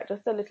going back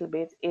just a little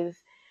bit, is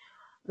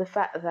the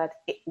fact that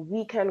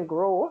we can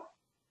grow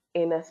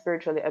in a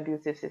spiritually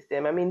abusive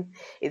system. I mean,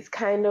 it's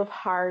kind of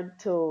hard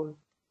to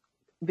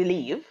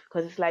believe,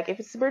 because it's like, if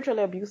it's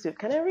spiritually abusive,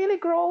 can I really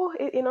grow?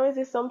 Is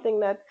this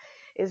something that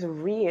is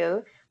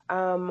real?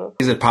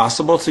 Is it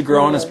possible to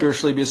grow in a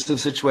spiritually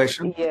abusive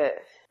situation? Yes.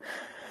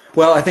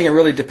 Well, I think it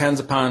really depends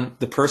upon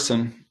the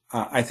person.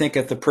 I think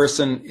if the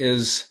person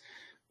is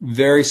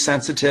very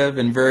sensitive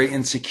and very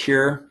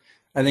insecure,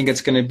 I think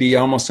it's going to be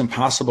almost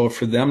impossible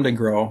for them to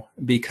grow,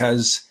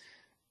 because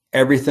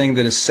everything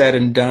that is said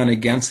and done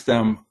against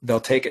them, they'll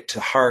take it to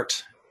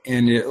heart,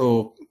 and it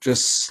will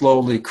just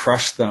slowly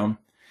crush them.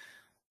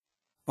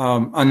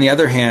 On the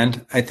other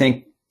hand, I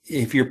think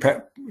if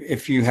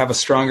you have a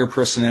stronger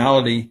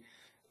personality,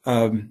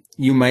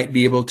 you might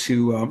be able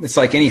to. It's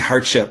like any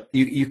hardship.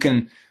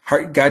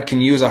 God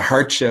can use a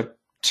hardship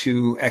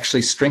to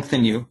actually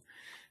strengthen you.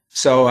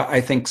 So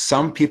I think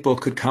some people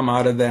could come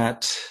out of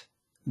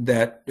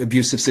that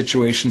abusive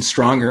situation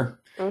stronger,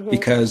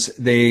 because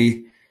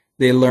they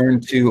learn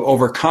to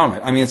overcome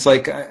it. I mean, it's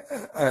like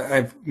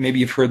I've maybe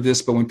you've heard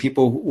this, but when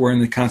people were in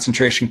the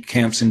concentration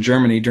camps in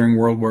Germany during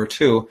World War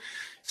II,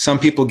 some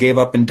people gave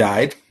up and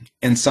died,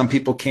 and some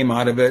people came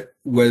out of it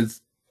with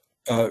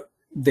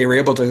they were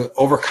able to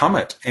overcome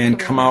it and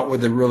come out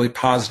with a really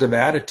positive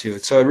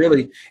attitude. So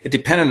it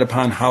depended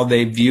upon how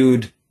they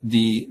viewed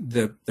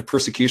the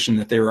persecution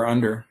that they were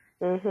under.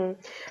 And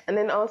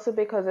then also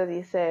because, as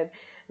you said,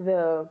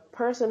 the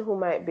person who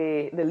might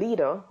be the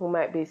leader, who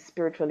might be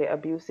spiritually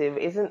abusive,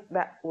 isn't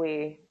that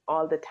way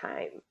all the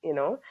time,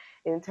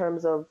 in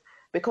terms of,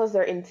 because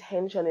their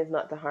intention is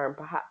not to harm.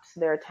 Perhaps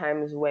there are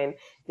times when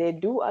they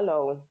do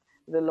allow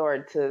the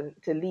Lord to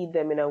lead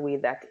them in a way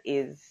that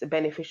is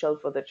beneficial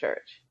for the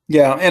church.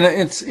 Yeah, and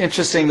it's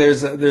interesting.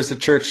 There's a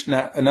church,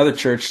 another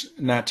church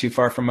not too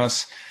far from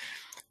us,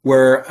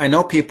 where I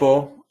know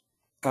people,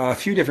 a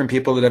few different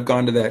people that have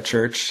gone to that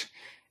church,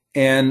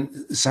 and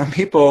some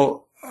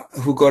people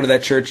who go to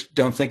that church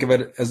don't think of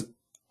it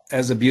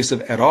as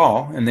abusive at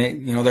all, and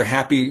they're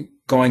happy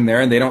going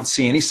there, and they don't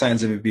see any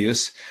signs of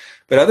abuse.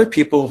 But other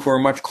people who are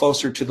much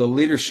closer to the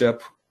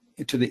leadership,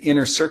 to the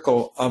inner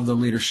circle of the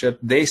leadership,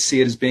 they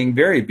see it as being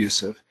very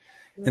abusive.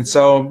 And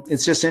so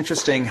it's just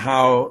interesting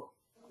how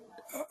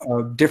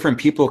different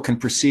people can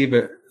perceive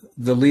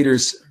the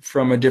leaders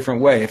from a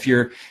different way. If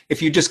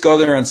you just go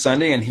there on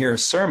Sunday and hear a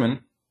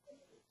sermon,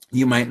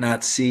 you might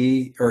not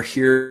see or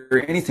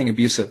hear anything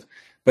abusive.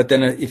 But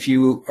then if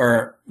you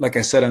are, like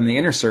I said, on the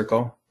inner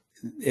circle,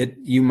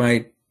 you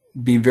might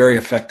be very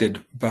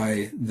affected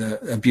by the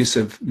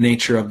abusive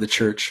nature of the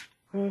church.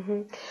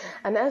 And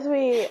as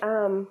we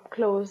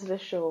close the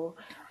show,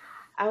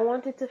 I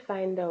wanted to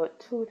find out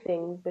two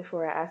things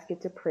before I ask you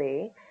to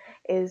pray.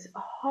 Is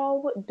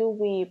how do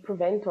we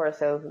prevent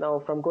ourselves now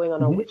from going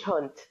on a witch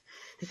hunt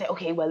to say,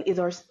 okay, well, is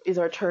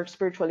our church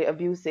spiritually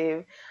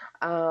abusive?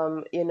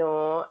 Recognizing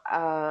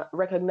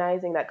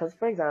that, because,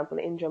 for example,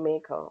 in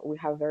Jamaica, we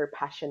have very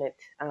passionate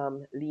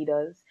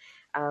leaders.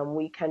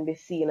 We can be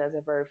seen as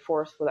a very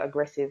forceful,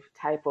 aggressive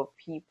type of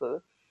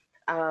people.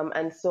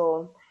 And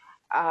so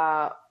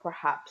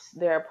perhaps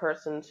there are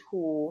persons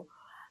whose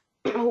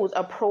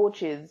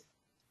approaches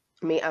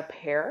may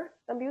appear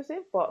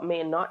abusive, but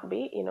may not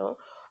be,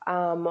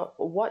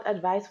 what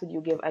advice would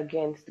you give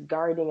against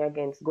guarding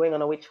against going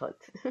on a witch hunt?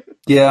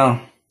 Yeah.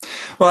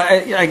 Well,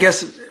 I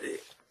guess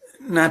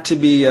not to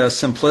be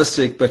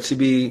simplistic, but to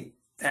be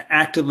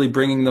actively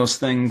bringing those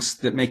things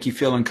that make you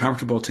feel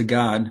uncomfortable to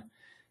God,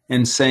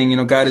 and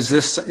saying, God, is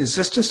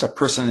this just a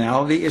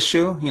personality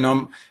issue?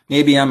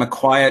 Maybe I'm a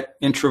quiet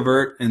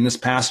introvert and this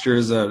pastor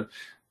is a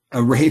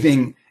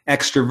raving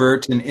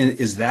extrovert, and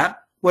is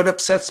that what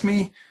upsets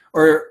me?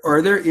 Or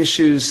are there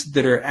issues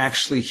that are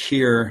actually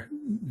here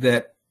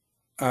that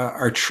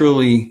are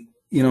truly,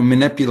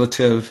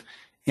 manipulative,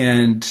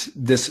 and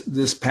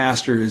this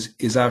pastor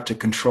is out to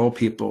control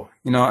people?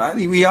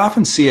 We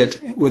often see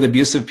it with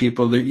abusive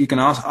people. You can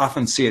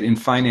often see it in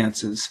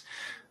finances.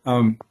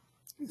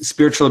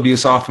 Spiritual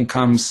abuse often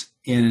comes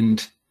in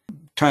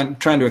trying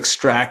to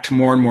extract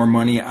more and more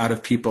money out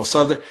of people.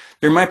 So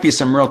there might be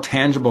some real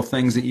tangible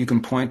things that you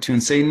can point to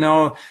and say,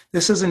 no,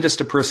 this isn't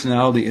just a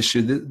personality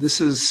issue.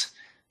 This is,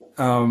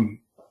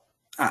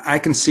 I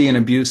can see an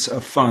abuse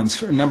of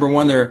funds. Number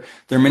one, they're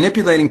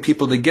manipulating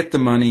people to get the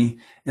money,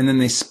 and then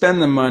they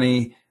spend the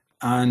money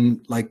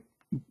on like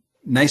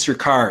nicer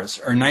cars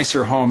or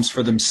nicer homes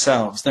for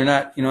themselves. They're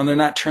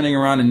not turning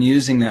around and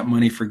using that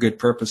money for good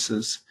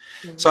purposes.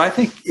 So I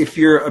think if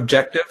you're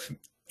objective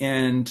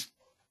and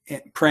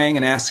praying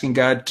and asking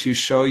God to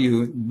show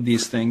you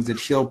these things, that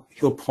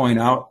He'll point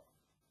out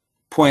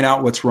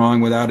what's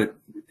wrong without it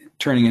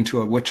turning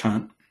into a witch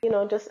hunt.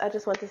 I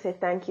just want to say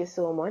thank you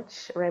so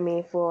much,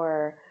 Remy,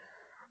 for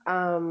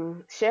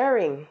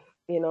sharing.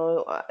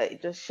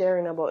 Just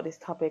sharing about this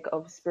topic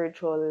of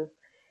spiritual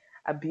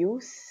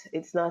abuse.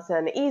 It's not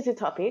an easy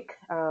topic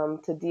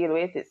to deal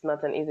with. It's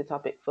not an easy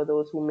topic for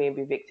those who may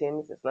be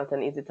victims. It's not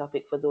an easy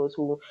topic for those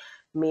who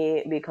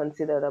may be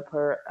considered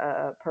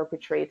a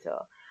perpetrator.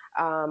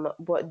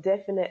 But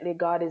definitely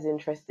God is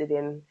interested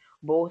in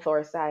both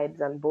our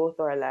sides and both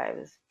our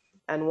lives,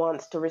 and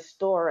wants to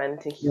restore and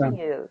to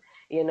heal,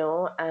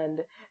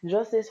 and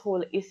just this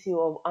whole issue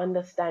of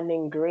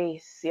understanding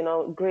grace.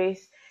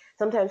 Grace,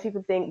 sometimes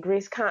people think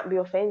grace can't be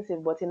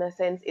offensive, but in a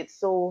sense, it's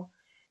so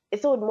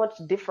much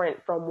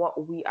different from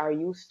what we are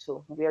used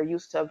to. We are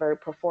used to a very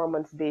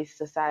performance-based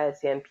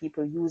society and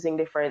people using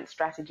different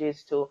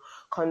strategies to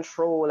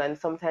control. And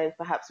sometimes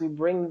perhaps we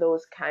bring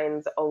those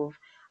kinds of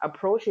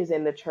approaches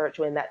in the church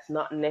when that's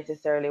not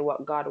necessarily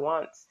what God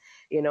wants,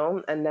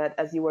 and that,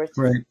 as you were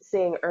Right.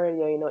 saying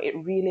earlier, it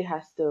really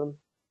has to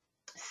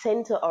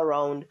center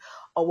around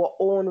our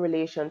own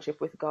relationship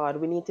with God.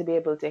 We need to be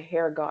able to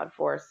hear God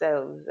for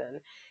ourselves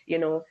and,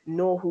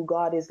 know who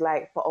God is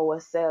like for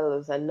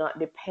ourselves and not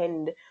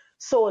depend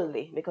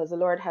solely, because the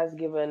Lord has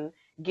given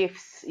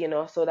gifts,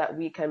 so that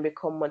we can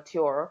become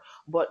mature,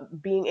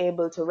 but being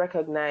able to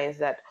recognize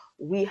that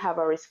we have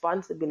a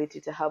responsibility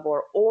to have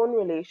our own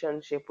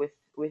relationship with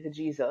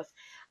Jesus,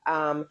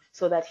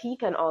 so that he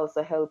can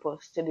also help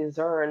us to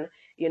discern,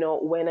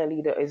 when a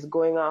leader is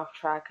going off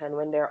track and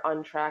when they're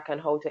on track, and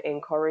how to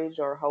encourage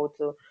or how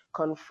to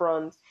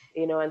confront,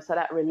 and so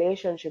that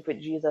relationship with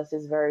Jesus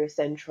is very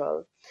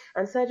central.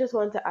 And so I just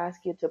want to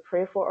ask you to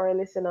pray for our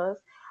listeners,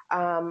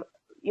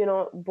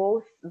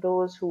 both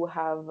those who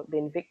have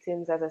been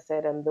victims, as I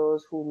said, and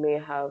those who may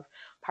have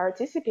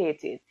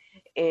participated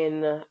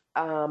in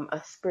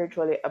a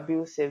spiritually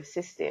abusive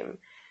system.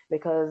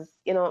 Because,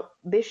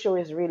 this show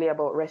is really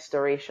about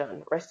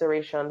restoration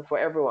for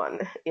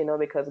everyone,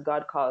 because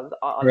God calls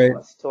all Right. of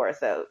us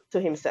to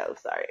himself,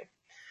 sorry.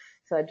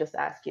 So I just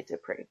ask you to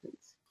pray,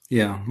 please.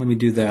 Yeah, let me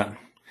do that.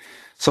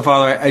 So,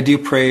 Father, I do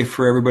pray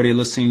for everybody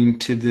listening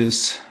to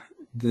this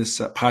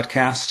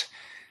podcast.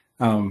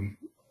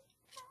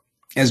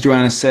 As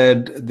Joanna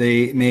said,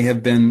 they may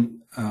have been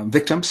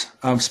victims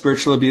of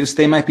spiritual abuse.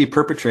 They might be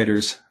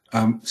perpetrators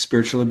of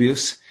spiritual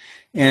abuse.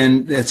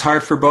 And it's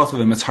hard for both of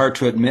them. It's hard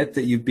to admit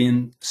that you've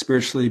been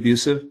spiritually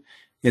abusive.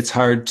 It's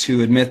hard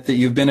to admit that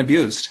you've been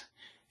abused.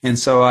 And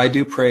so I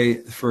do pray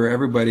for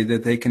everybody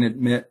that they can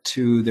admit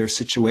to their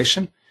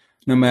situation,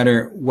 no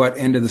matter what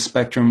end of the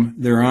spectrum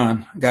they're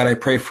on. God, I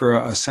pray for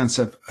a sense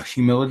of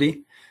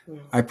humility.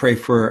 I pray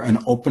for an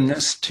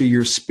openness to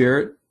your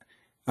spirit,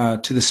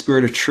 to the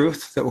spirit of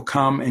truth that will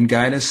come and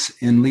guide us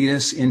and lead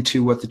us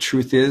into what the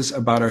truth is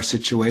about our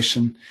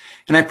situation.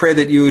 And I pray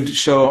that you would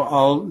show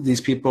all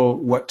these people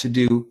what to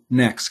do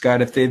next.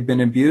 God, if they've been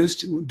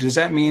abused, does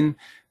that mean,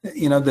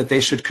 that they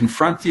should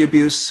confront the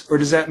abuse, or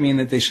does that mean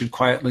that they should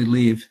quietly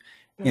leave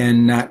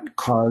and not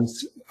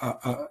cause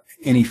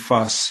any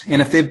fuss?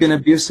 And if they've been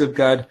abusive,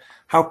 God,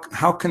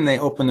 how can they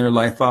open their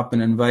life up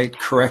and invite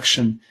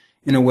correction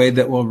in a way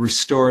that will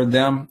restore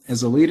them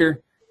as a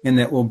leader and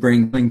that will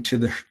bring healing to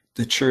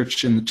the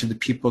church and to the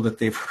people that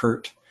they've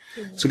hurt?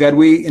 So God,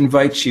 we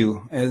invite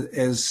you,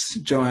 as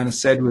Joanna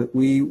said,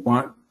 we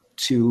want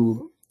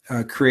to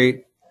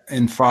create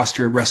and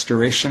foster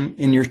restoration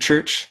in your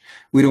church.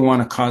 We don't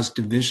want to cause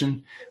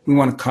division. We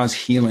want to cause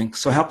healing.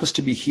 So help us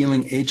to be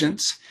healing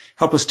agents.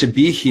 Help us to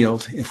be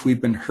healed if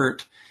we've been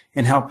hurt.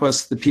 And help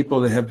us, the people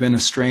that have been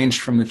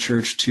estranged from the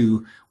church,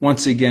 to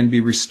once again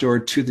be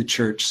restored to the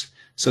church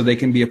so they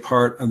can be a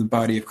part of the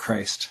body of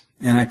Christ.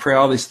 And I pray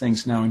all these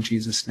things now in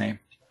Jesus' name.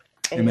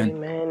 Amen.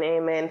 Amen.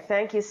 Amen.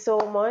 Thank you so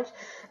much.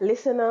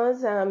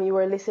 Listeners, you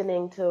were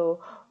listening to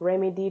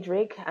Remy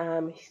Diedrich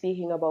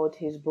speaking about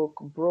his book,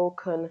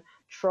 Broken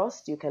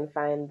Trust. You can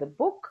find the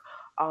book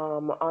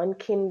on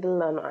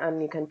Kindle,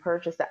 and you can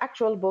purchase the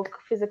actual book,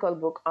 physical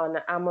book, on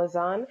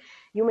Amazon.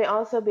 You may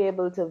also be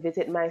able to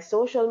visit my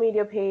social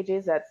media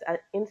pages. That's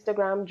at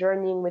Instagram,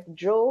 Journeying with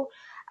Joe,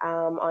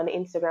 on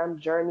Instagram,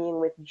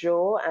 Journeying with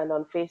Joe, and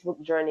on Facebook,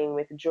 Journeying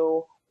with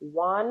Joe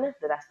 1,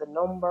 that's the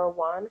number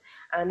 1,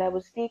 and I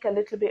will speak a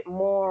little bit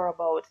more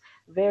about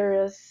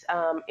various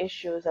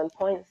issues and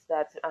points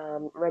that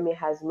Remy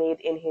has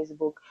made in his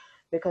book,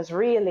 because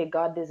really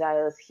God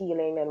desires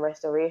healing and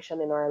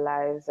restoration in our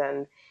lives,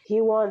 and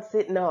he wants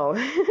it now.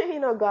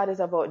 God is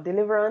about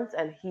deliverance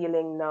and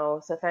healing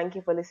now. So thank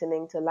you for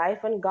listening to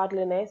Life and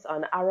Godliness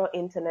on Arrow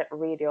Internet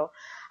Radio.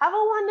 Have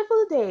a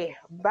wonderful day.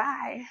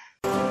 Bye.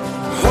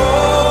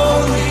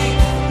 Holy,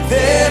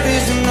 there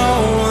is no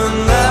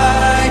one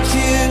like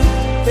you.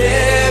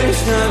 There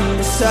is none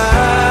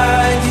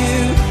beside you.